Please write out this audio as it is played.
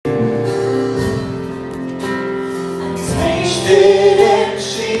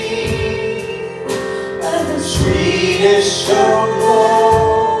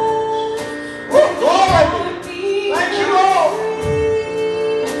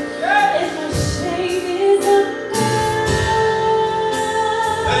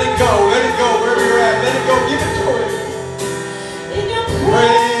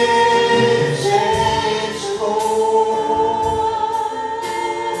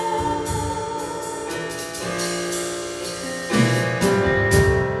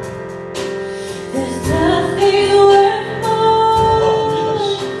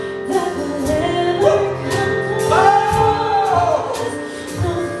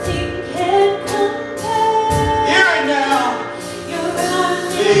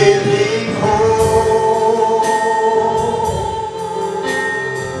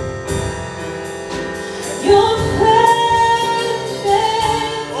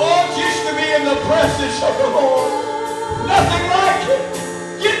presence of the Lord. Nothing like it.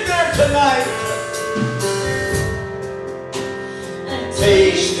 Get there tonight.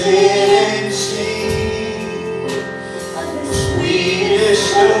 Taste it and see the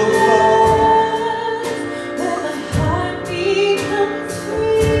sweetest of love, where my heart becomes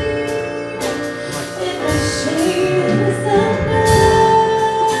free in the shades of night.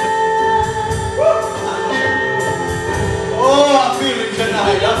 Oh, I feel it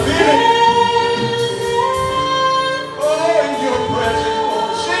tonight. I feel it. Oh, in your presence,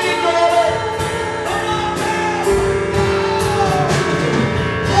 Lord. Sing it, brother.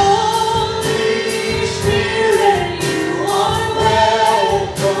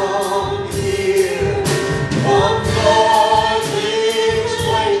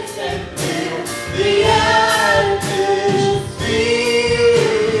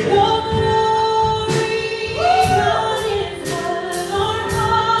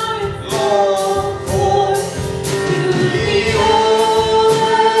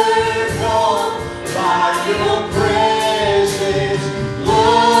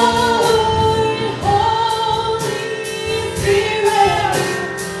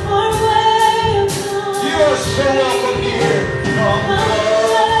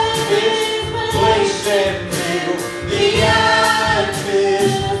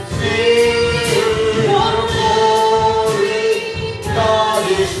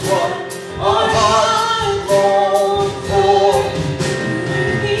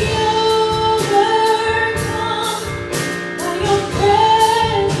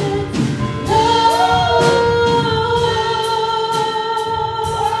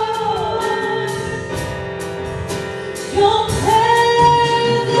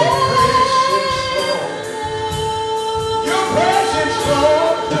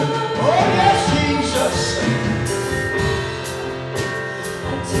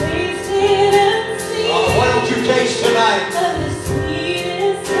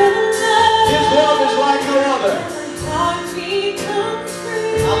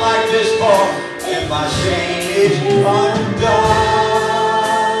 And my shame is undone.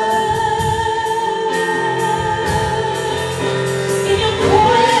 In your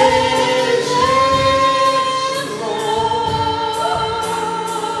presence,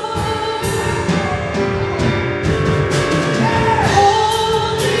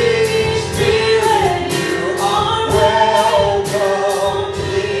 Holy Spirit, you are welcome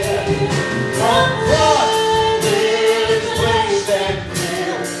here. Come flood this place and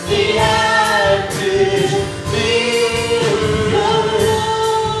fill the atmosphere.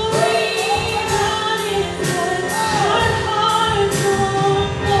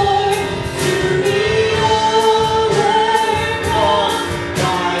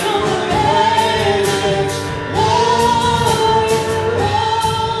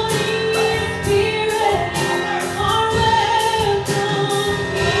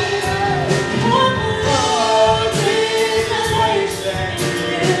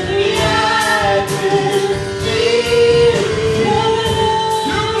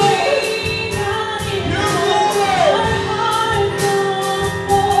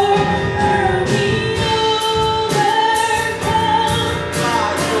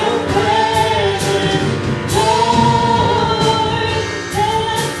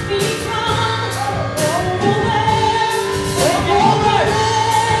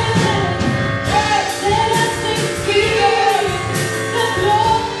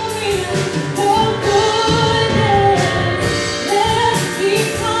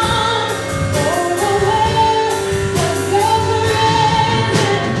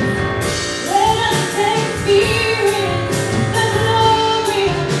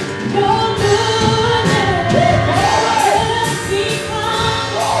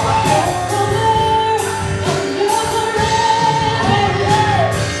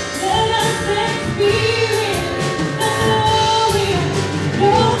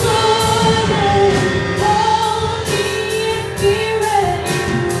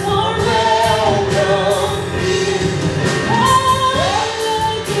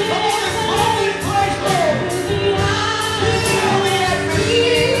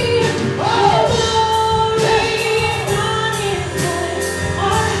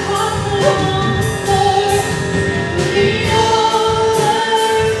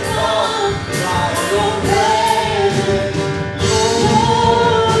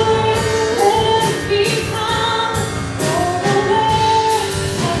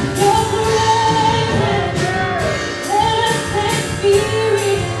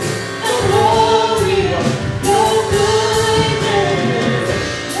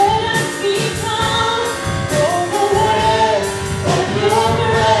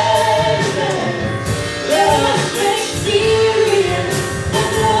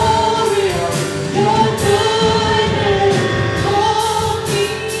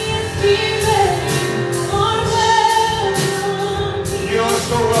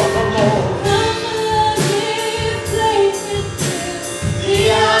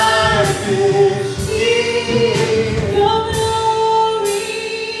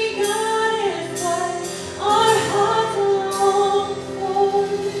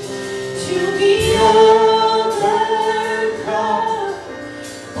 overcome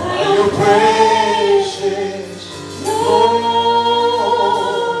by your praises, Lord.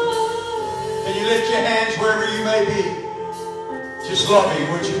 Can you lift your hands wherever you may be? Just love Him,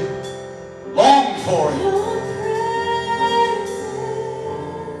 would you? Long for Him.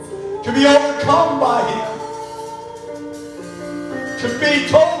 To be overcome by Him. To be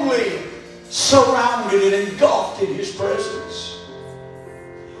totally surrounded and engulfed in His presence.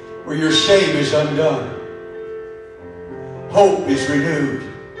 Where your shame is undone. Hope is renewed.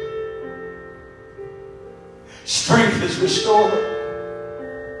 Strength is restored.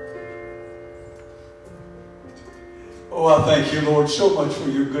 Oh, I thank you, Lord, so much for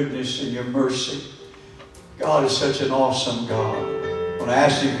your goodness and your mercy. God is such an awesome God. I want to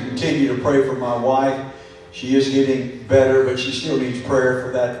ask you to continue to pray for my wife. She is getting better, but she still needs prayer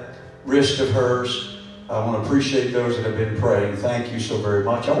for that wrist of hers. I want to appreciate those that have been praying. Thank you so very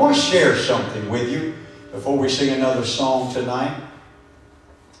much. I want to share something with you before we sing another song tonight.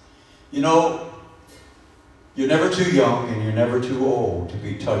 You know, you're never too young and you're never too old to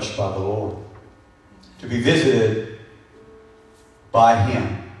be touched by the Lord. To be visited by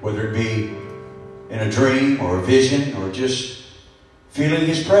Him, whether it be in a dream or a vision or just feeling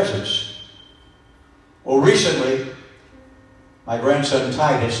His presence. Well, recently, my grandson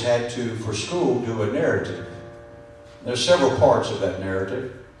Titus had to, for school, do a narrative. There's several parts of that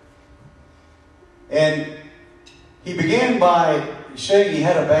narrative. And he began by saying he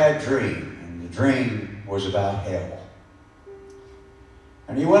had a bad dream. And the dream was about hell.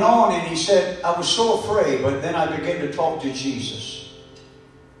 And he went on and he said, I was so afraid, but then I began to talk to Jesus.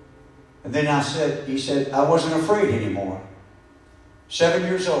 And then he said, I wasn't afraid anymore. 7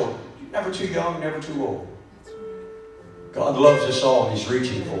 years old. Never too young, never too old. God loves us all and He's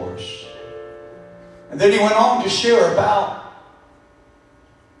reaching for us. And then he went on to share about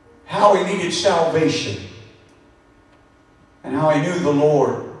how he needed salvation and how he knew the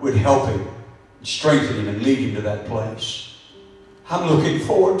Lord would help him, and strengthen him, and lead him to that place. I'm looking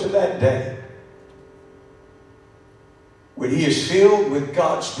forward to that day when he is filled with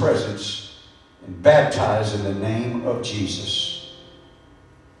God's presence and baptized in the name of Jesus.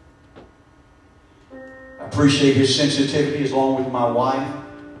 I appreciate his sensitivity along with my wife.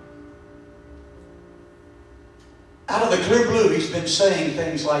 Out of the clear blue, he's been saying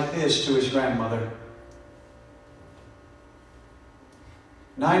things like this to his grandmother.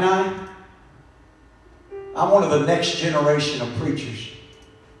 Nine, I'm one of the next generation of preachers.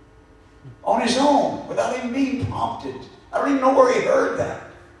 On his own, without even being prompted. I don't even know where he heard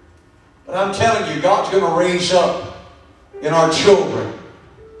that. But I'm telling you, God's going to raise up in our children.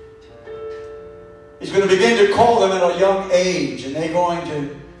 He's going to begin to call them at a young age, and they're going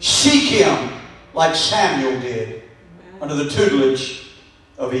to seek Him like Samuel did under the tutelage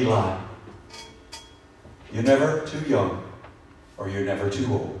of Eli. You're never too young, or you're never too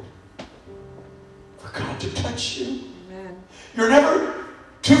old for God to touch you. Amen. You're never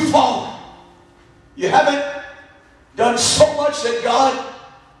too far. You haven't done so much that God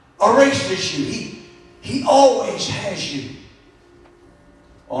erases you. He always has you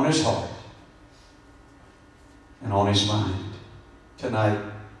on His heart and on His mind. Tonight,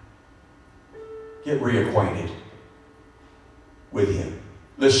 get reacquainted with Him.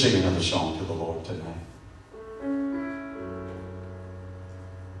 Let's sing another song to the Lord tonight.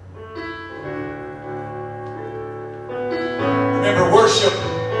 Remember, worship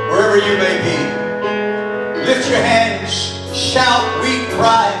wherever you may be. Lift your hands, shout, weep,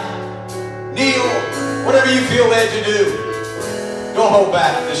 cry, kneel, whatever you feel led to do. Don't hold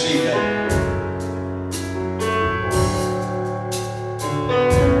back this evening.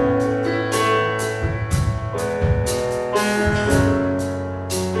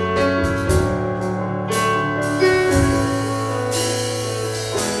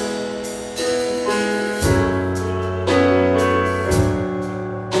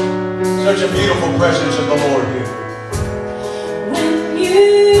 Such a beautiful presence of the Lord here. When you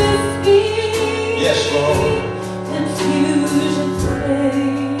speak, yes, Lord. confusion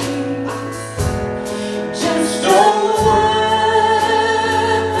fades.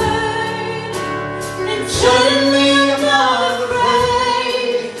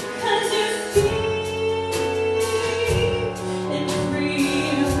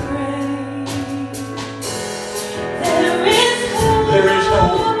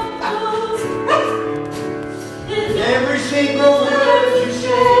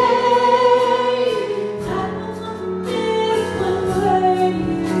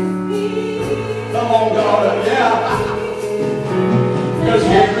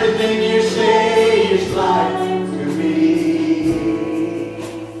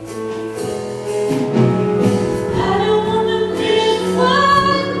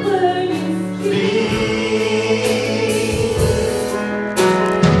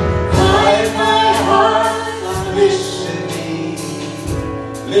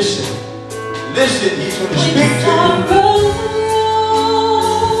 Listen. Listen, He's going to When speak to you. sorrows roll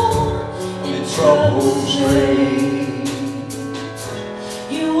When troubles reign,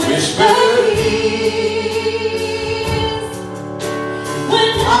 you whisper peace. When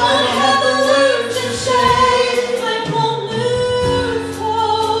I don't have the words to say, I won't lose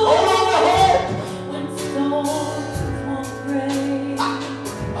hope. Hold on to hope. When storms won't break, I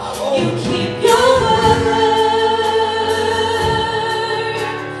you won't. keep your word.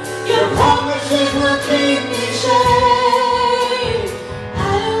 Your promises will keep me safe. I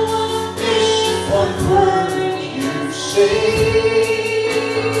don't want to miss one word you say.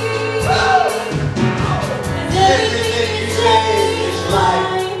 And everything you say is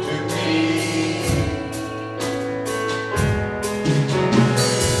life to me.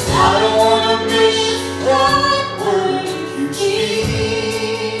 I don't want to miss one word you speak.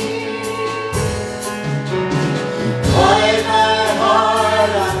 Quiet my heart,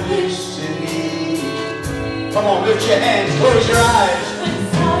 I'm listening. Come on, lift your hands, close your eyes. When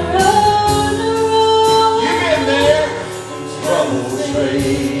sorrows around, You've been there. When troubles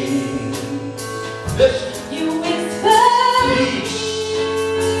reign. Listen. you whisper Peace.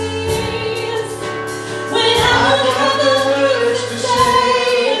 peace. When I don't have the words to say,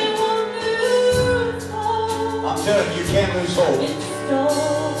 I won't lose hope. I'm telling you, you can't lose hope. When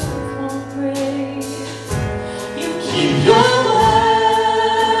storms won't break, you keep your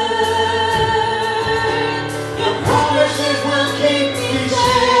word. Your promises will keep me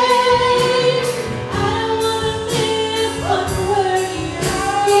safe. I don't want to miss one word you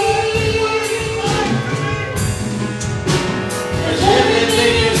speak. 'Cause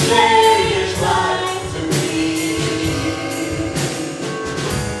everything you say is life to me.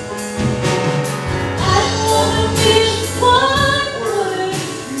 I don't want to miss one word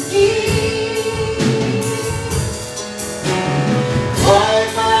you speak. Quiet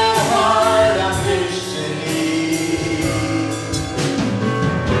my heart, I'm listening.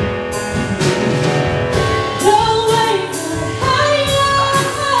 Don't wait for higher.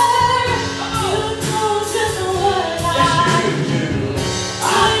 You know just what I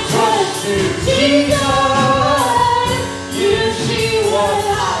trust you, Jesus. You see what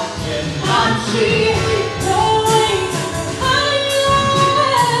I cannot see. Don't wait for higher.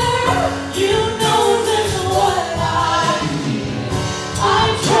 You know just what I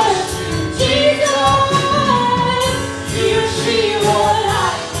trust you, Jesus. You see what I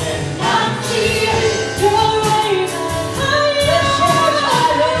cannot see. You're raising higher.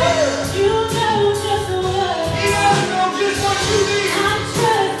 You know just what He doesn't know just what you need. I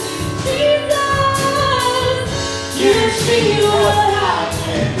trust you, Jesus. You see what I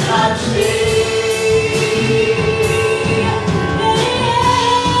cannot see.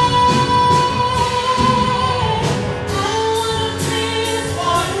 I don't want to miss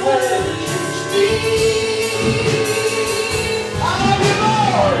one word you speak. I love you,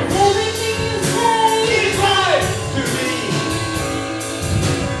 Lord. Everything you say He's life to me.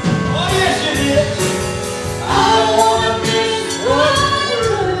 Oh, yes, it is. I don't want to miss one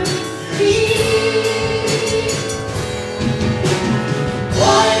word you speak.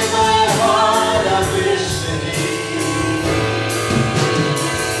 Quiet my heart, I'm listening.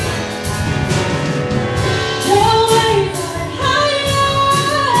 Don't wait for higher.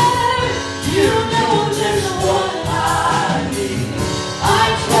 You know just what I need. I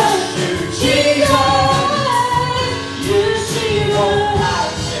trust you, Jesus. You see what I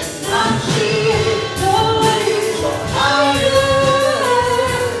cannot see. Don't wait for higher.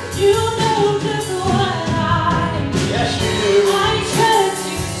 You know just what I need. Yes, you do. I trust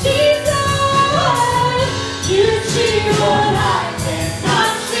you, Jesus. You see what I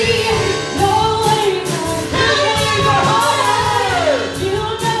cannot see. No way for higher. You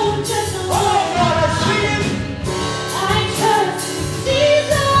know just Oh, what God, I I see it. I trust you,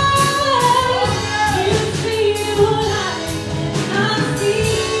 Jesus. You see what I cannot see.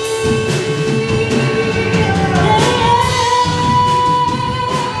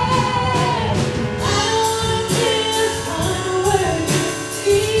 I don't want to miss one word you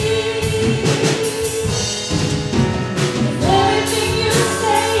speak. Everything you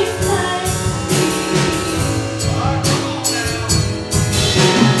say is like me.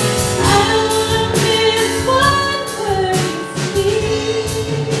 I don't want to miss one word you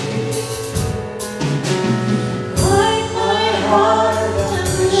speak. Quiet my heart,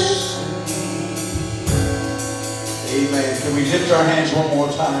 I'm listening. Amen. Can we lift our hands one more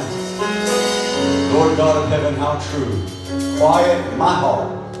time? Lord God of heaven, how true. Quiet my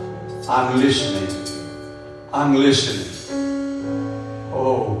heart. I'm listening. I'm listening.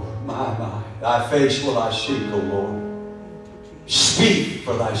 Oh, my. Thy face will I seek, O Lord. Speak,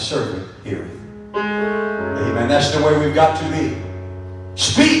 for thy servant heareth. Amen. That's the way we've got to be.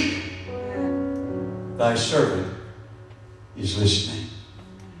 Speak, thy servant is listening.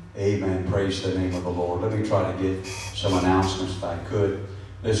 Amen. Praise the name of the Lord. Let me try to get some announcements if I could.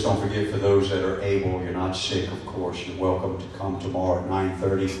 Let's don't forget, for those that are able, you're not sick, of course, you're welcome to come tomorrow at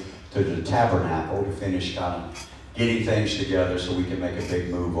 9:30 to the Tabernacle to finish kind of getting things together so we can make a big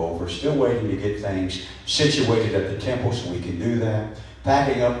move over. Still waiting to get things situated at the temple so we can do that.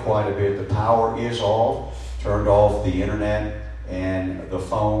 Packing up quite a bit. The power is off. Turned off the internet and the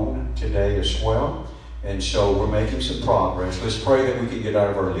phone today as well. And so we're making some progress. Let's pray that we can get out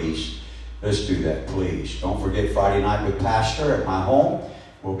of our lease. Let's do that, please. Don't forget Friday night with Pastor at my home.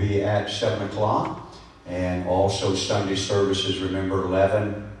 We'll be at 7 o'clock. And also Sunday services, remember,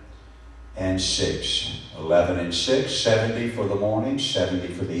 11 and 6. 11 and 6, 70 for the morning,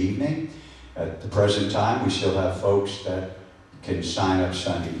 70 for the evening. At the present time, we still have folks that can sign up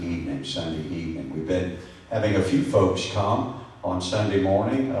Sunday evening. We've been having a few folks come on Sunday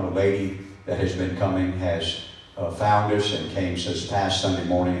morning. A lady that has been coming has found us and came this past Sunday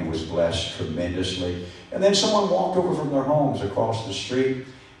morning and was blessed tremendously. And then someone walked over from their homes across the street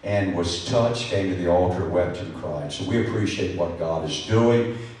and was touched, came to the altar, wept and cried. So we appreciate what God is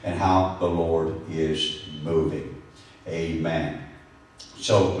doing and how the Lord is moving. Amen.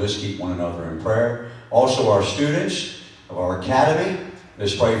 So let's keep one another in prayer. Also our students of our academy,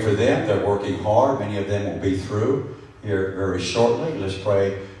 let's pray for them. They're working hard. Many of them will be through here very shortly. Let's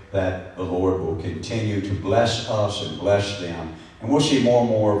pray that the Lord will continue to bless us and bless them. And we'll see more and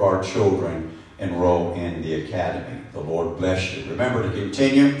more of our children enroll in the academy. The Lord bless you. Remember to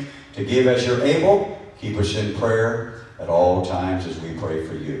continue to give as you're able. Keep us in prayer at all times as we pray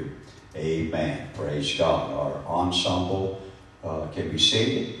for you. Amen. Praise God. Our ensemble can be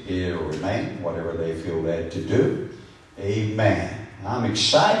seated. It'll remain, whatever they feel led to do. Amen. I'm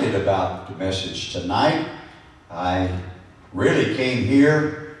excited about the message tonight. I really came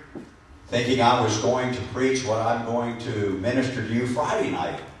here thinking I was going to preach what I'm going to minister to you Friday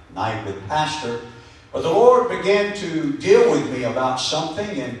night with Pastor. But the Lord began to deal with me about something,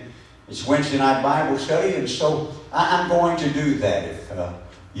 and it's Wednesday night Bible study, and so I'm going to do that. If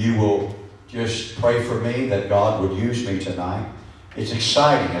you will just pray for me that God would use me tonight. It's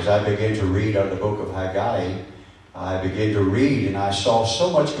exciting as I begin to read out of the book of Haggai. I began to read, and I saw so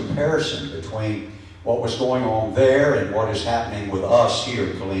much comparison between what was going on there and what is happening with us here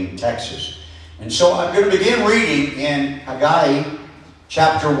in Killeen, Texas. And so I'm going to begin reading in Haggai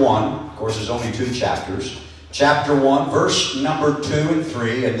chapter 1. Of course, there's only 2 chapters. Chapter 1, verse number 2 and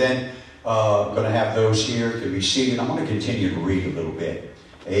 3. And then I'm going to have those here to be seated. I'm going to continue to read a little bit.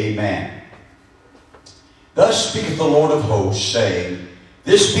 Amen. Thus speaketh the Lord of hosts, saying,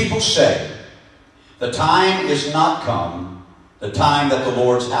 This people say, The time is not come, the time that the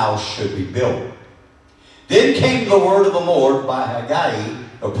Lord's house should be built. Then came the word of the Lord by Haggai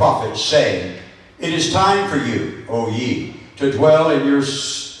the prophet, saying, It is time for you, O ye, to dwell in your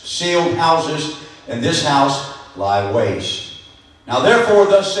sealed houses, and this house lie waste. Now therefore,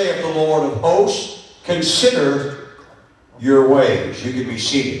 thus saith the Lord of hosts, Consider your ways. You can be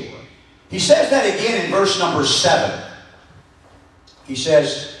seated. He says that again in verse number 7. He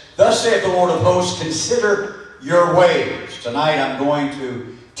says, Thus saith the Lord of hosts, Consider your ways. Tonight I'm going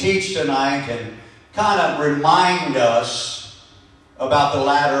to teach tonight and kind of remind us about the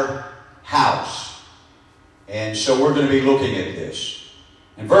latter house. And so we're going to be looking at this.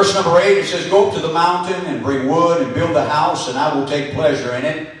 In verse number 8 it says, Go up to the mountain and bring wood and build the house, and I will take pleasure in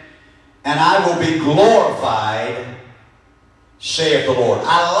it, and I will be glorified, saith the Lord.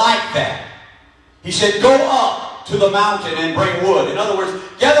 I like that. He said, Go up to the mountain and bring wood. In other words,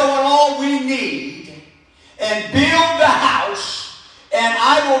 gather what all we need and build the house, and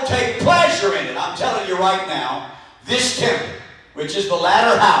I will take pleasure in it. I'm telling you right now, this temple, which is the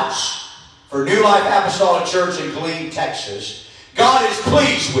latter house for New Life Apostolic Church in Killeen, Texas, God is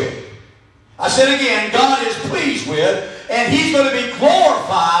pleased with. I said again, God is pleased with, and He's going to be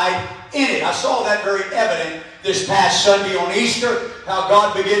glorified in it. I saw that very evident this past Sunday on Easter, how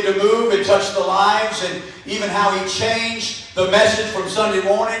God began to move and touch the lives, and even how He changed the message from Sunday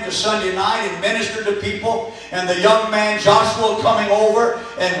morning to Sunday night and ministered to people. And the young man Joshua coming over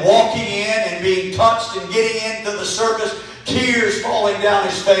and walking in and being touched and getting into the service, tears falling down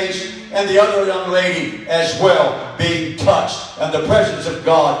his face, and the other young lady as well being touched, and the presence of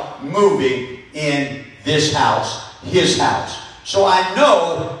God moving in this house, His house. So I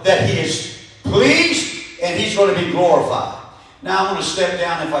know that He is pleased and He's going to be glorified. Now I'm going to step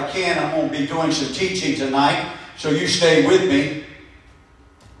down if I can. I'm going to be doing some teaching tonight, so you stay with me.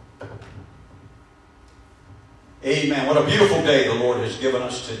 Amen. What a beautiful day the Lord has given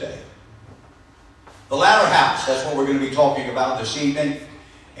us today. The latter house, that's what we're going to be talking about this evening.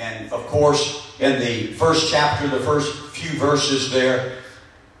 And of course, in the first chapter, the first few verses there,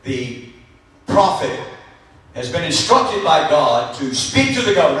 the prophet has been instructed by God to speak to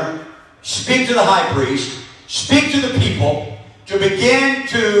the governor, speak to the high priest, speak to the people, to begin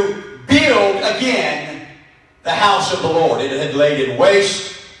to build again the house of the Lord. It had laid in waste.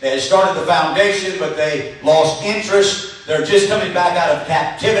 They had started the foundation, but they lost interest. They're just coming back out of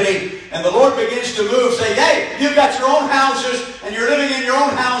captivity. And the Lord begins to move, say, hey, you've got your own houses, and you're living in your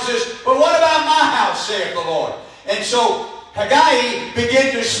own houses, but what about my house, saith the Lord? And so Haggai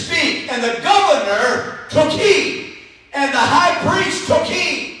began to speak, and the governor took heed, and the high priest took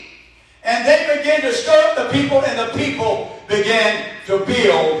heed. And they began to stir up the people, and the people began to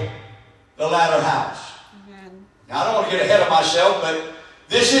build the latter house. Amen. Now, I don't want to get ahead of myself, but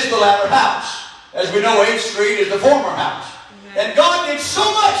this is the latter house. As we know, 8th Street is the former house. And God did so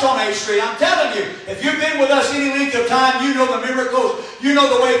much on 8th Street. I'm telling you, if you've been with us any length of time, you know the miracles. You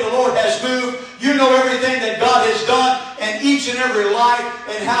know the way the Lord has moved. You know everything that God has done in each and every life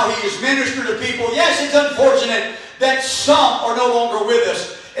and how He has ministered to people. Yes, it's unfortunate that some are no longer with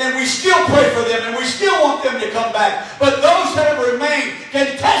us. And we still pray for them and we still want them to come back. But those that have remained can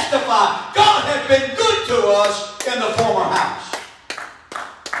testify God has been good to us in the former house.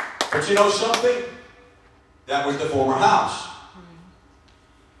 But you know something? That was the former house.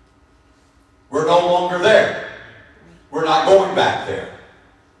 We're no longer there. We're not going back there.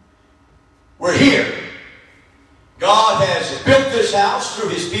 We're here. God has built this house through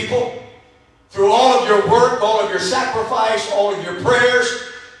His people, through all of your work, all of your sacrifice, all of your prayers.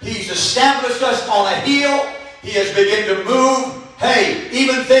 He's established us on a hill. He has begun to move. Hey,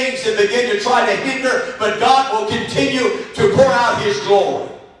 even things that begin to try to hinder, but God will continue to pour out His glory.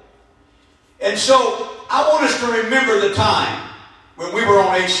 And so, I want us to remember the time when we were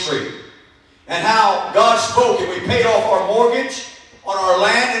on 8th Street. And how God spoke and we paid off our mortgage on our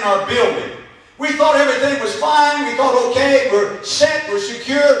land and our building. We thought everything was fine. We thought, okay, we're set, we're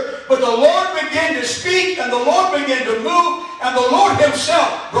secure. But the Lord began to speak and the Lord began to move. And the Lord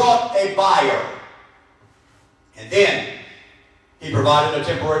Himself brought a buyer. And then He provided a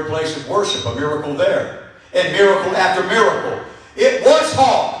temporary place of worship, a miracle there. And miracle after miracle. It was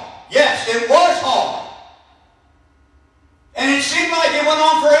hard. Yes, it was hard. And it seemed like it went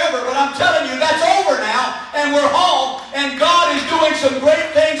on forever, but I'm telling you, that's over now, and we're home, and God is doing some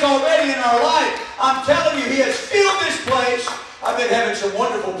great things already in our life. I'm telling you, He has filled this place. I've been having some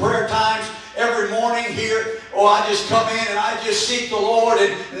wonderful prayer times every morning here. Oh, I just come in and I just seek the Lord,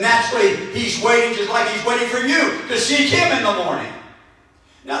 and naturally, He's waiting just like He's waiting for you to seek Him in the morning.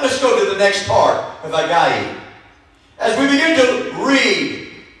 Now let's go to the next part of Haggai. As we begin to read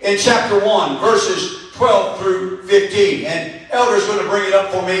in chapter 1, verses 12 through 15. And Elder's going to bring it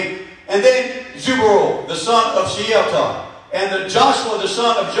up for me. And then Zerubbabel, the son of Shealtiel, and the Joshua, the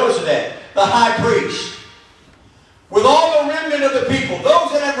son of Josedek, the high priest, with all the remnant of the people,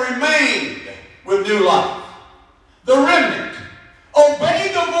 those that have remained with new life, the remnant,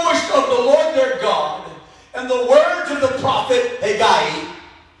 obey the voice of the Lord their God and the words of the prophet Haggai,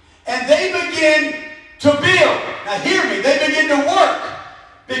 and they begin to build. Now hear me, they begin to work.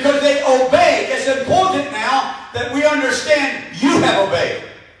 Because they obeyed. It's important now that we understand you have obeyed.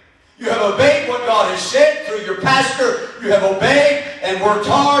 You have obeyed what God has said through your pastor. You have obeyed and worked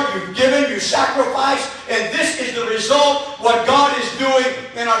hard. You've given, you sacrificed. And this is the result, what God is doing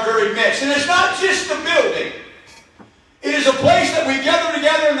in our very midst. And it's not just the building. It is a place that we gather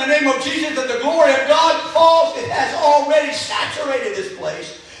together in the name of Jesus, that the glory of God falls. It has already saturated this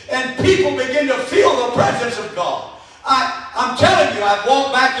place. And people begin to feel the presence of God. I'm telling you, I've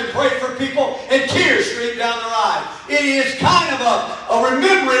walked back and prayed for people and tears stream down their eyes. It is kind of a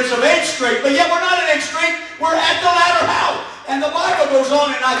remembrance of 8th Street, but yet we're not at 8th Street, we're at the latter house. And the Bible goes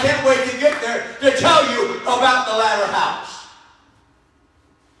on, and I can't wait to get there to tell you about the latter house.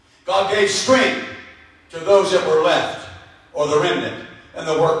 God gave strength to those that were left, or the remnant, and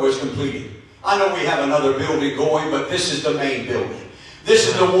the work was completed. I know we have another building going, but this is the main building. This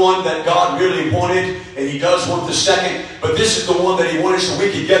is the one that God really wanted, and He does want the second, but this is the one that He wanted so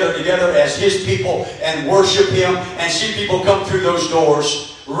we could gather together as His people and worship Him and see people come through those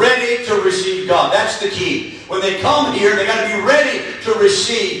doors ready to receive God. That's the key. When they come here, they got to be ready to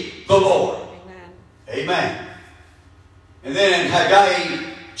receive the Lord. Amen. Amen. And then in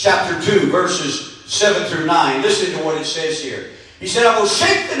Haggai chapter 2, verses 7 through 9, listen to what it says here. He said, I will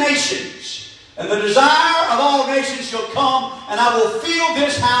shake the nations, and the desire of all nations shall come, and I will fill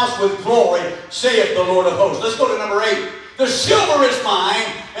this house with glory, saith the Lord of hosts. Let's go to number 8. The silver is mine,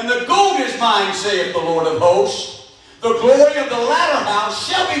 and the gold is mine, saith the Lord of hosts. The glory of the latter house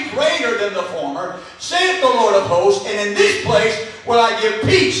shall be greater than the former, saith the Lord of hosts, and in this place will I give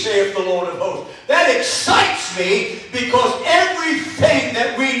peace, saith the Lord of hosts. That excites me because everything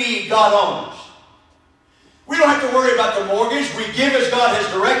that we need, God owns. We don't have to worry about the mortgage. We give as God has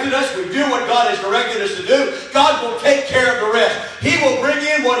directed us. We do what God has directed us to do. God will take care of the rest. He will bring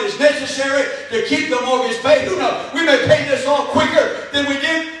in what is necessary to keep the mortgage paid. Who knows? We may pay this off quicker than we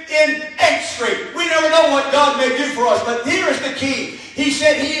did in 8th Street. We never know what God may do for us. But here is the key. He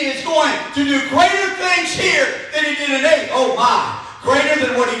said He is going to do greater things here than He did in 8th. Oh my. Greater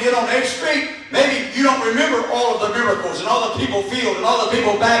than what He did on 8th Street. Maybe you don't remember all of the miracles and all the people healed and all the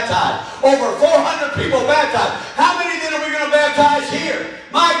people baptized. Over 400 people baptized. How many then are we going to baptize here?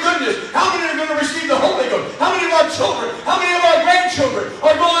 My goodness. How many are going to receive the Holy Ghost? How many of our children, how many of our grandchildren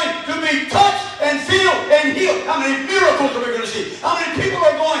are going to be touched and filled and healed? How many miracles are we going to see? How many people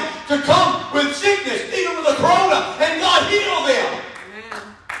are going to come with sickness, even with the corona, and God heal them? Amen.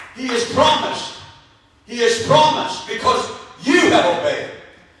 He has promised. He has promised because you have obeyed.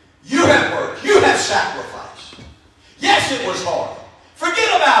 You have worked. You have sacrificed. Yes, it was hard. Forget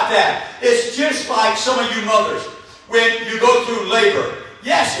about that. It's just like some of you mothers when you go through labor.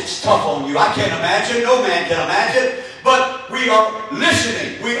 Yes, it's tough on you. I can't imagine. No man can imagine. But we are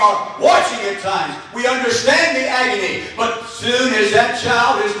listening. We are watching at times. We understand the agony. But soon as that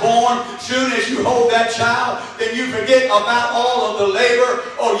child is born, soon as you hold that child, then you forget about all of the labor.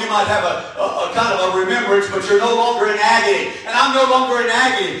 Oh, you might have a kind of a remembrance, but you're no longer in agony. And I'm no longer in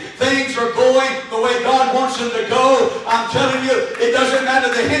agony. Things are going the way God wants them to go. I'm telling you, it doesn't matter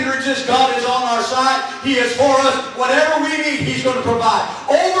the hindrances. God is on our side. He is for us. Whatever we need, He's going to provide.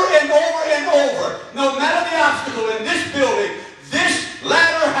 Over and over and over. No matter the obstacle in this building, this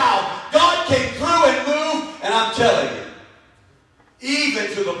latter house, God came through and moved, and I'm telling you, even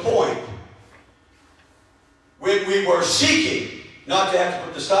to the point when we were seeking not to have to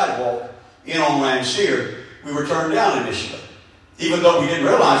put the sidewalk in on Lancier, we were turned down initially, even though we didn't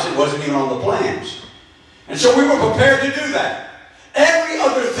realize it wasn't even on the plans. And so we were prepared to do that. Every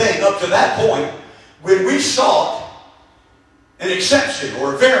other thing up to that point, when we sought an exception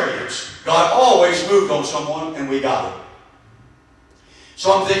or a variance, God always moved on someone and we got it.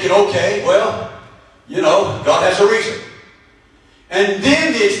 So I'm thinking, okay, well, you know, God has a reason. And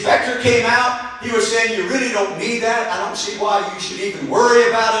then the inspector came out. He was saying, you really don't need that. I don't see why you should even worry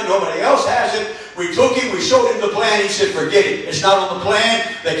about it. Nobody else has it. We took him. We showed him the plan. He said, forget it. It's not on the plan.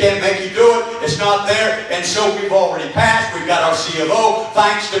 They can't make you do it. It's not there. And so we've already passed. We've got our C of O.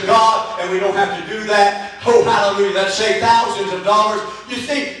 Thanks to God. And we don't have to do that. Oh, hallelujah. Let's say thousands of dollars. You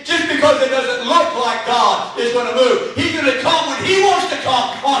see, just because it doesn't look like God is going to move, He's going to come when He wants to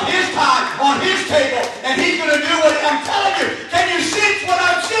come on His time, on His table, and He's going to do what I'm telling you. Can you sense what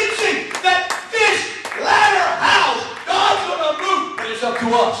I'm sensing? That this latter house, God's going to move, but it's up to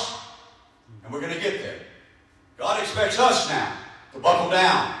us. And we're going to get there. God expects us now to buckle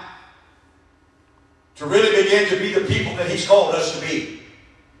down, to really begin to be the people that He's called us to be.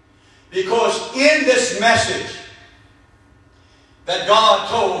 Because in this message that God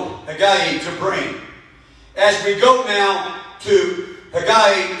told Haggai to bring, as we go now to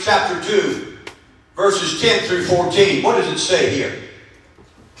Haggai chapter 2, verses 10 through 14, what does it say here?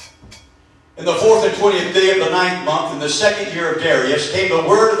 In the 4th and 20th day of the 9th month, in the 2nd year of Darius, came the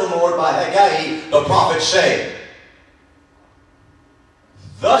word of the Lord by Haggai the prophet, saying,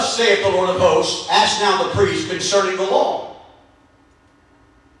 Thus saith the Lord of hosts, ask now the priest concerning the law.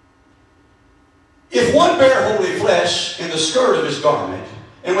 If one bear holy flesh in the skirt of his garment,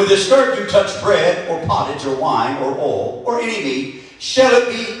 and with his skirt do touch bread, or pottage, or wine, or oil, or any meat, shall it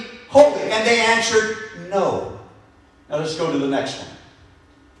be holy? And they answered, No. Now let's go to the next one.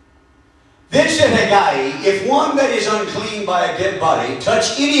 Then said Haggai, If one that is unclean by a dead body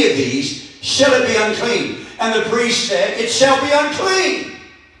touch any of these, shall it be unclean? And the priest said, It shall be unclean.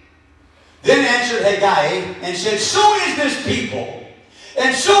 Then answered Haggai, and said, So is this people,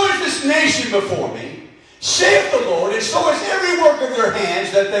 and so is this nation before me, saith the Lord, and so is every work of their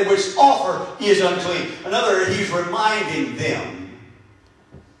hands that they which offer is unclean. In other words, He's reminding them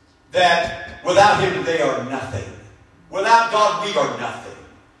that without Him they are nothing. Without God we are nothing.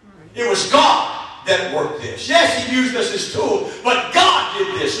 It was God that worked this. Yes, He used us as tools, but God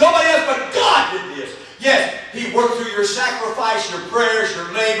did this. Nobody else but God did this. Yes, He worked through your sacrifice, your prayers,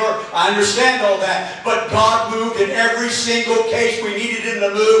 your labor. I understand all that. But God moved in every single case we needed Him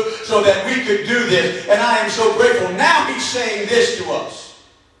to move so that we could do this. And I am so grateful. Now He's saying this to us.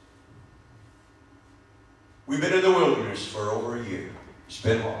 We've been in the wilderness for over a year. It's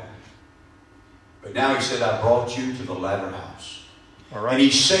been hard. But now He said, I brought you to the latter house. All right. And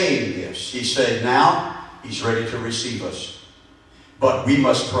he's saying this. He's saying now he's ready to receive us. But we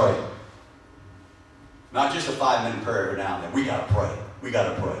must pray. Not just a 5-minute prayer every now and then. We got to pray. We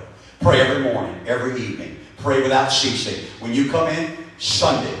got to pray. Pray every morning, every evening. Pray without ceasing. When you come in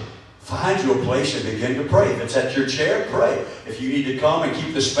Sunday, find you a place and begin to pray. If it's at your chair, pray. If you need to come and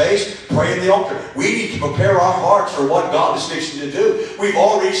keep the space, pray in the altar. We need to prepare our hearts for what God is fixing to do. We've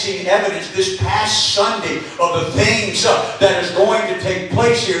already seen evidence this past Sunday of the things that is going to take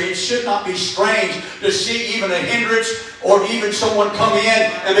place here. It should not be strange to see even a hindrance or even someone come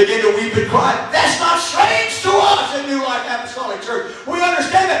in and begin to weep and cry. That's not strange to us in New Life Apostolic Church. We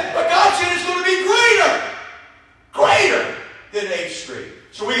understand that. But God said it's going to be greater than 8th Street.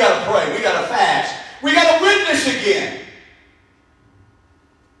 So we got to pray. We got to fast. We got to witness again.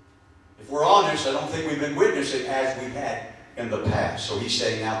 If we're honest, I don't think we've been witnessing as we had in the past. So he's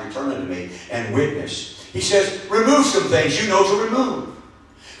saying, now return unto me and witness. He says, remove some things you know to remove.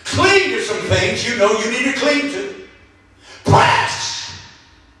 Cling to some things you know you need to cling to. Press.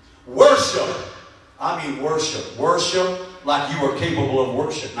 Worship. I mean worship. Worship like you are capable of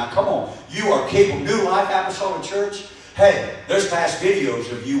worship. Now come on. You are capable. New Life Apostolic Church. Hey, there's past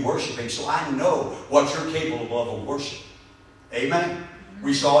videos of you worshiping, so I know what you're capable of worship. Amen?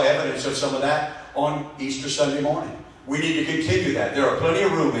 We saw evidence of some of that on Easter Sunday morning. We need to continue that. There are plenty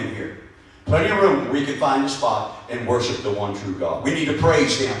of room in here. Plenty of room where we can find a spot and worship the one true God. We need to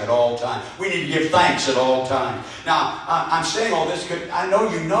praise Him at all times. We need to give thanks at all times. Now, I'm saying all this because I know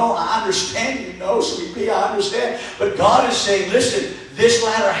you know, I understand you know, sweet pea, I understand. But God is saying, listen, this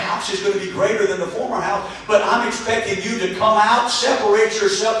latter house is going to be greater than the former house, but I'm expecting you to come out, separate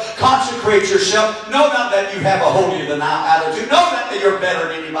yourself, consecrate yourself. Know not that you have a holier-than-thou attitude. Know not that you're better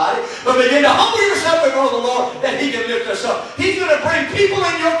than anybody, but begin to humble yourself before the Lord that He can lift us up. He's going to bring people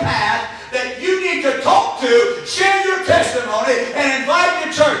in your path that you need to talk to, share your testimony, and invite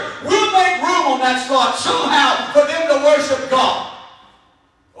the church. We'll make room on that slot somehow for them to worship God.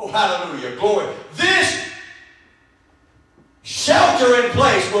 Oh, hallelujah. Glory. This shelter in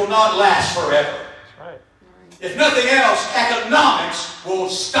place will not last forever. That's right. If nothing else, economics will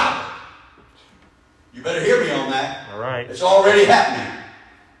stop it. You better hear me on that. All right. It's already happening.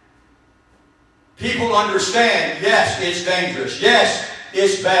 People understand, yes, it's dangerous. Yes,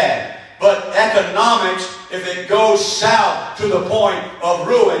 it's bad. But economics, if it goes south to the point of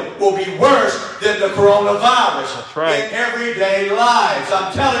ruin, will be worse than the coronavirus. That's right. In everyday lives.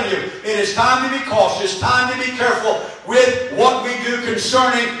 I'm telling you, it is time to be cautious, time to be careful with what we do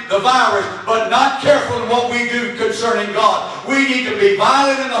concerning the virus, but not careful in what we do concerning God. We need to be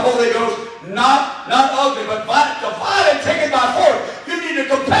violent in the Holy Ghost, not ugly, but violent, taken by force. You need to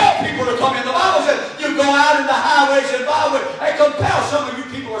compel people to come in. The Bible says you go out in the highways and byways and compel. Some of you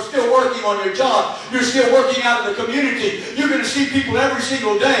people are still working on your job. You're still working out in the community. You're going to see people every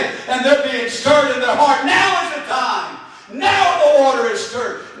single day, and they're being stirred in their heart. Now is the time. Now the water is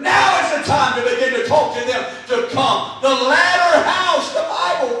stirred. Now is the time to begin to talk to them to come. The latter house, the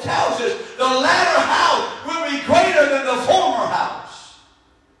Bible tells us, the latter house will be greater than the former house.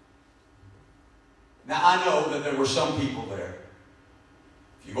 Now I know that there were some people there.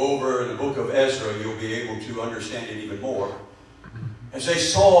 If you go over in the book of Ezra, you'll be able to understand it even more. As they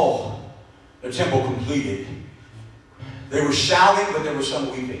saw the temple completed, they were shouting, but there was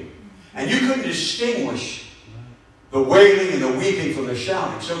some weeping. And you couldn't distinguish the wailing and the weeping from the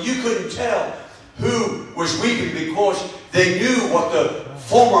shouting. So you couldn't tell who was weeping because they knew what the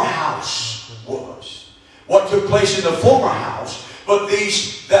former house was. What took place in the former house. But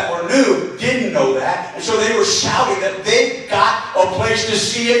these that were new didn't know that. And so they were shouting that they got a place to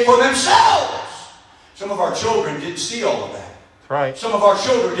see it for themselves. Some of our children didn't see all of that. That's right. Some of our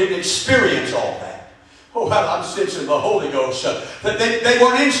children didn't experience all that. Oh, I'm sensing the Holy Ghost. That they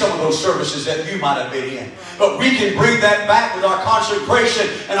weren't in some of those services that you might have been in. But we can bring that back with our consecration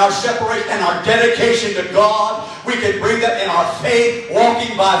and our separation and our dedication to God. We can bring that in our faith,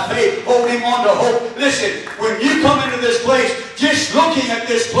 walking by faith, holding on to hope. Listen, when you come into this place, just looking at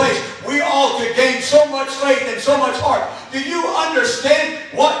this place, we all could gain so much faith and so much heart. Do you understand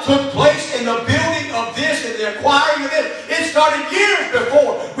what took place in the building of this and the acquiring of it? It started years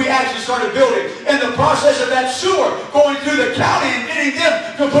before we actually started building. In the process of that sewer going through the county and getting them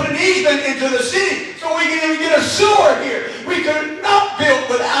to put an easement into the city so we can even get a sewer here. We could not build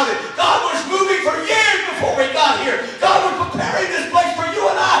without it. God was moving for years before we got here. God was preparing this place for you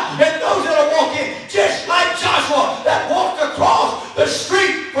and I and those that are walking, just like Joshua that walked across the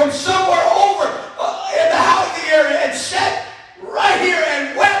street from somewhere over in the housing area and sat right here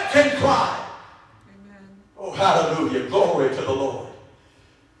and wept and cried. Amen. Oh, hallelujah. Glory to the Lord.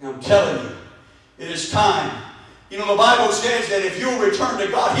 And I'm telling you, it is time. You You know, the Bible says that if you'll return to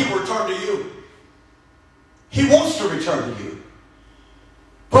God, He will return to you. He wants to return to you.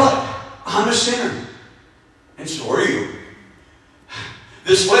 But I'm a sinner. And so are you.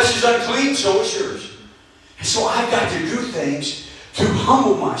 This flesh is unclean, so is yours. And so I've got to do things to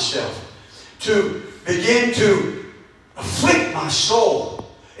humble myself, to begin to afflict my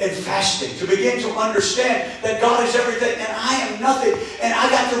soul in fasting, to begin to understand that God is everything and I am nothing, and I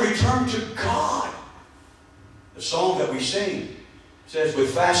got to return to God. The song that we sing says,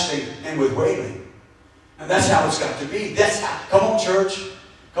 with fasting and with wailing. And that's how it's got to be. That's how. Come on, church.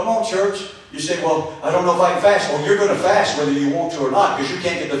 Come on, church. You say, well, I don't know if I can fast. Well, you're going to fast whether you want to or not, because you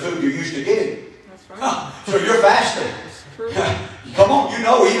can't get the food you're used to getting. That's right. So you're fasting. That's true. Come on, you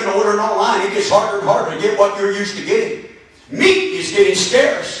know, even ordering online, it gets harder and harder to get what you're used to getting. Meat is getting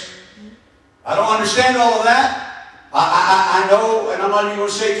scarce. I don't understand all of that. I know, and I'm not even going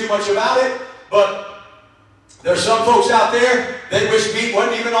to say too much about it, but there's some folks out there that wish meat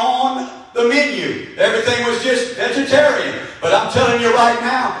wasn't even on the menu. Everything was just vegetarian. But I'm telling you right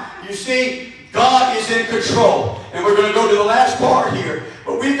now, you see, God is in control. And we're going to go to the last part here.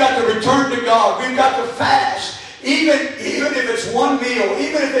 But we've got to return to God. We've got to fast. Even if it's one meal,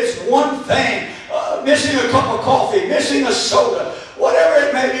 even if it's one thing, missing a cup of coffee, missing a soda, whatever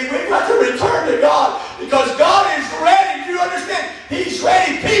it may be, we've got to return to God. Because God is ready. Do you understand? He's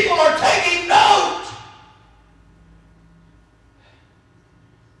ready. People are taking note.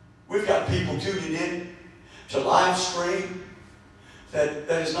 We've got people tuning in to live stream that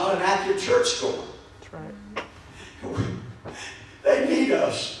is not an active church goer. That's right. They need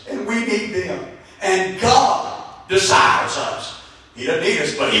us, and we need them. And God desires us. He doesn't need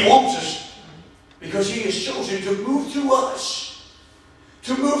us, but He wants us. Because He has chosen to move through us.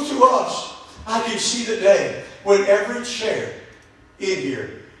 To move through us. I can see the day when every chair in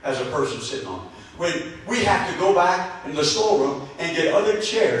here has a person sitting on it. When we have to go back in the storeroom and get other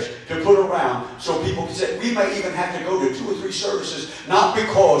chairs to put around so people can sit. We may even have to go to 2 or 3 services, not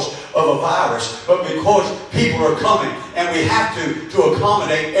because of a virus, but because people are coming. And we have to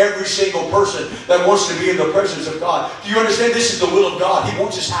accommodate every single person that wants to be in the presence of God. Do you understand? This is the will of God. He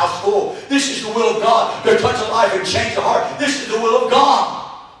wants His house full. This is the will of God, to touch a life and change the heart. This is the will of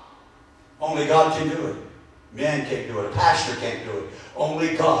God. Only God can do it. Man can't do it. A pastor can't do it.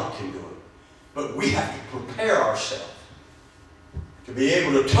 Only God can do it. But we have to prepare ourselves to be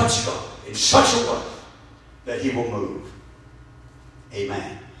able to touch God in such a way that He will move.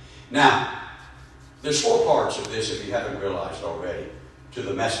 Amen. Now, there's 4 parts of this, if you haven't realized already, to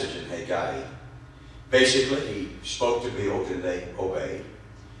the message in Haggai. Basically, He spoke to Bilg and they obeyed.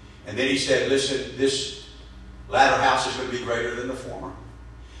 And then He said, listen, this latter house is going to be greater than the former.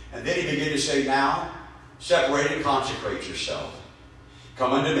 And then He began to say, now, separate and consecrate yourself.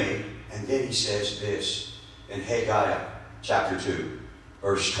 Come unto me. And then He says this in Haggai chapter 2,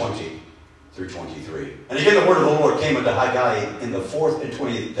 verse 20 through 23. And again the word of the Lord came unto Haggai in the 4th and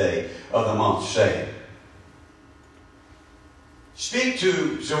 20th day of the month, saying, Speak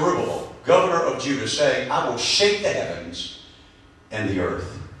to Zerubbabel, governor of Judah, saying, I will shake the heavens and the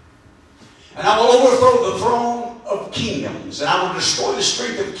earth. And I will overthrow the throne of kingdoms, and I will destroy the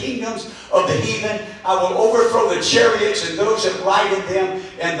strength of kingdoms of the heathen. I will overthrow the chariots and those that ride in them,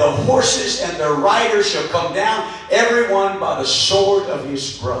 and the horses and their riders shall come down, every one by the sword of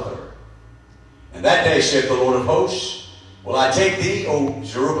his brother. And that day, saith the Lord of hosts, will I take thee, O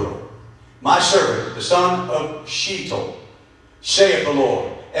Zerubbabel, my servant, the son of Shealtiel, saith the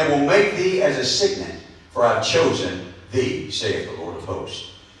Lord, and will make thee as a signet, for I have chosen thee, saith the Lord of hosts.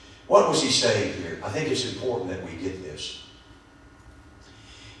 What was He saying here? I think it's important that we get this.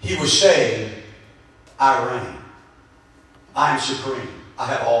 He was saying, I reign. I am supreme. I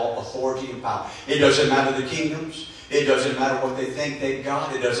have all authority and power. It doesn't matter the kingdoms. It doesn't matter what they think they've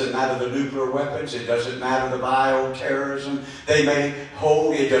got. It doesn't matter the nuclear weapons. It doesn't matter the bioterrorism they may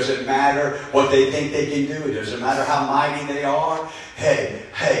hold. It doesn't matter what they think they can do. It doesn't matter how mighty they are. Hey,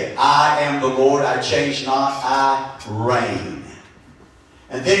 I am the Lord. I change not. I reign.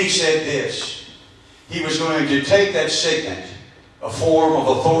 And then He said this. He was going to take that signet, a form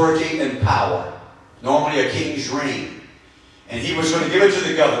of authority and power, normally a king's ring, and He was going to give it to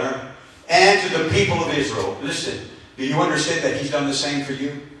the governor and to the people of Israel. Listen, do you understand that He's done the same for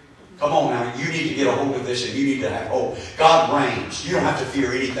you? Come on now, you need to get a hold of this and you need to have hope. God reigns. You don't have to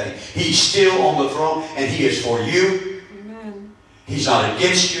fear anything. He's still on the throne and He is for you. Amen. He's not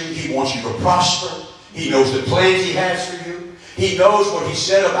against you. He wants you to prosper. He knows the plans He has for you. He knows what He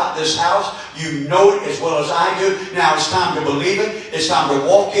said about this house. You know it as well as I do. Now it's time to believe it. It's time to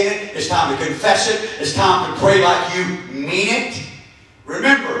walk in it. It's time to confess it. It's time to pray like you mean it.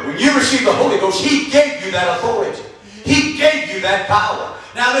 Remember, when you received the Holy Ghost, He gave you that authority. He gave you that power.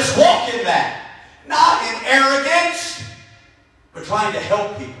 Now let's walk in that. Not in arrogance, but trying to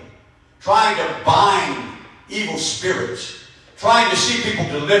help people. Trying to bind evil spirits. Trying to see people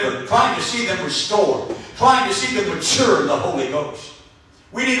delivered. Trying to see them restored. Trying to see them mature in the Holy Ghost.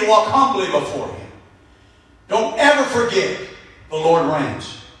 We need to walk humbly before Him. Don't ever forget the Lord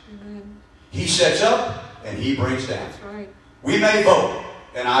reigns. Amen. He sets up and He brings down. That's right. We may vote,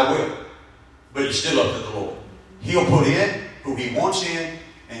 and I will, but it's still up to the Lord. He'll put in who He wants in,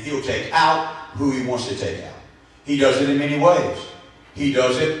 and He'll take out who He wants to take out. He does it in many ways. He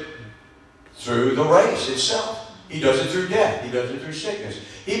does it through the race itself. He does it through death. He does it through sickness.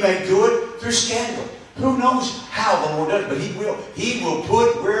 He may do it through scandal. Who knows how the Lord does it, but He will. He will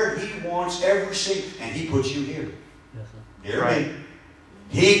put where He wants every seed, and He puts you here. Yes, sir. Hear me?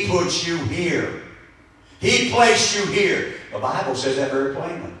 He puts you here. He placed you here. The Bible says that very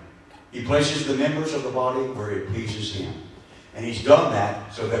plainly. He places the members of the body where it pleases Him. And He's done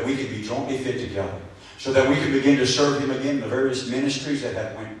that so that we can be jointly fit together. So that we can begin to serve Him again in the various ministries that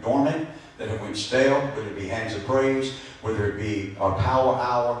have went dormant, that have went stale, whether it be Hands of Praise, whether it be our Power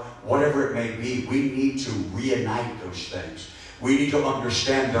Hour, whatever it may be. We need to reunite those things. We need to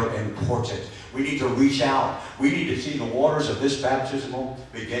understand their importance. We need to reach out. We need to see the waters of this baptismal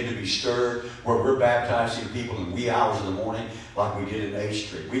begin to be stirred, where we're baptizing people in wee hours of the morning like we did in A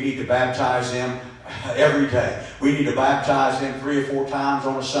Street. We need to baptize them every day. We need to baptize them 3 or 4 times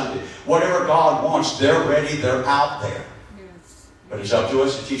on a Sunday. Whatever God wants, they're ready, they're out there. Yes. But it's up to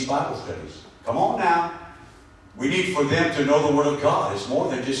us to teach Bible studies. Come on now. We need for them to know the Word of God. It's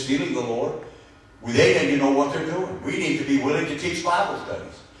more than just feeling the Lord. They need to know what they're doing. We need to be willing to teach Bible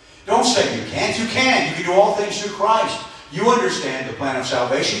studies. Don't say you can't. You can. You can do all things through Christ. You understand the plan of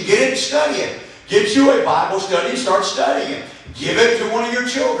salvation. Get it and study it. Get you a Bible study and start studying it. Give it to one of your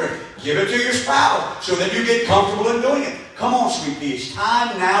children. Give it to your spouse so that you get comfortable in doing it. Come on, sweet pea. It's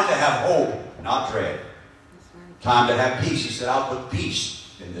time now to have hope, not dread. Time to have peace. He said, I'll put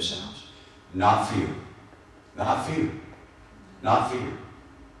peace in this house. Not fear. Not fear. Not fear.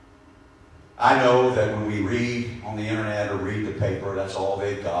 I know that when we read on the internet or read the paper, that's all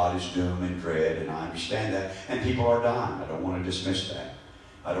they've got is doom and dread, and I understand that. And people are dying. I don't want to dismiss that.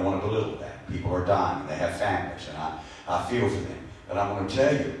 I don't want to belittle that. People are dying. They have families, and I feel for them. But I'm going to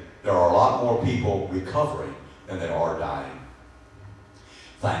tell you, there are a lot more people recovering than there are dying.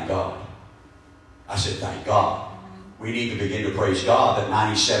 Thank God. I said, thank God. We need to begin to praise God that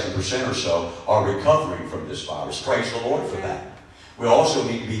 97% or so are recovering from this virus. Praise the Lord for that. We also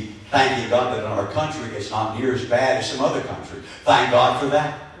need to be thanking God that in our country it's not near as bad as some other countries. Thank God for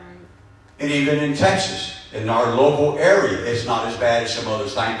that. And even in Texas, in our local area, it's not as bad as some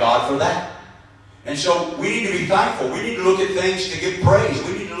others. Thank God for that. And so we need to be thankful. We need to look at things to give praise.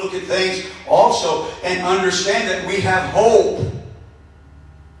 We need to look at things also and understand that we have hope.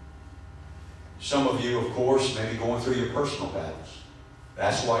 Some of you, of course, may be going through your personal battles.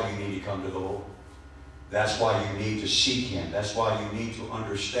 That's why you need to come to the Lord. That's why you need to seek Him. That's why you need to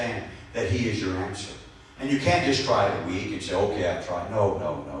understand that He is your answer. And you can't just try it a week and say, okay, I've tried. No,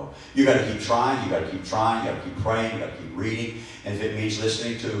 no, no. You've got to keep trying. You've got to keep trying. You've got to keep praying. You've got to keep reading. And if it means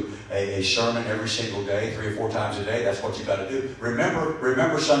listening to a sermon every single day, 3 or 4 times a day, that's what you've got to do.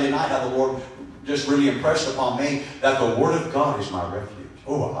 Remember Sunday night how the Lord just really impressed upon me that the Word of God is my refuge.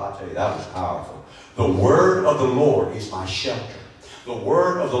 Oh, I'll tell you, that was powerful. The Word of the Lord is my shelter. The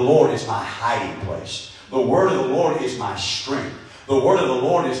Word of the Lord is my hiding place. The Word of the Lord is my strength. The Word of the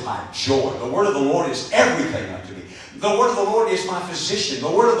Lord is my joy. The Word of the Lord is everything unto me. The Word of the Lord is my physician.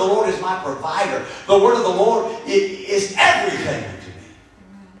 The Word of the Lord is my provider. The Word of the Lord is everything unto me.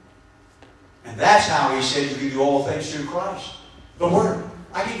 And that's how He said you can do all things through Christ. The Word.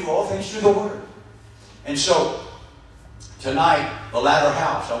 I can do all things through the Word. And so, tonight, the latter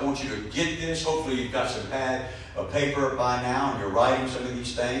house, I want you to get this. Hopefully you've got some pad of paper by now and you're writing some of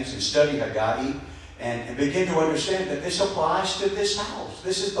these things and studying Haggai. And begin to understand that this applies to this house.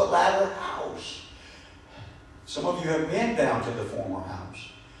 This is the latter house. Some of you have been down to the former house.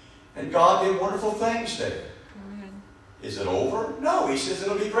 And God did wonderful things there. Amen. Is it over? No. He says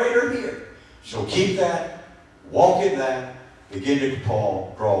it'll be greater here. So keep that. Walk in that. Begin to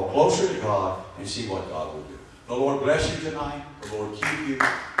draw closer to God and see what God will do. The Lord bless you tonight. The Lord keep you.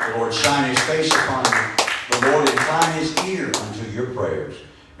 The Lord shine His face upon you. The Lord incline His ear unto your prayers.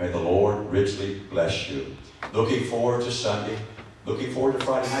 May the Lord richly bless you. Looking forward to Sunday. Looking forward to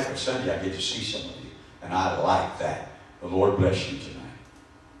Friday night. But Sunday I get to see some of you. And I like that. The Lord bless you tonight.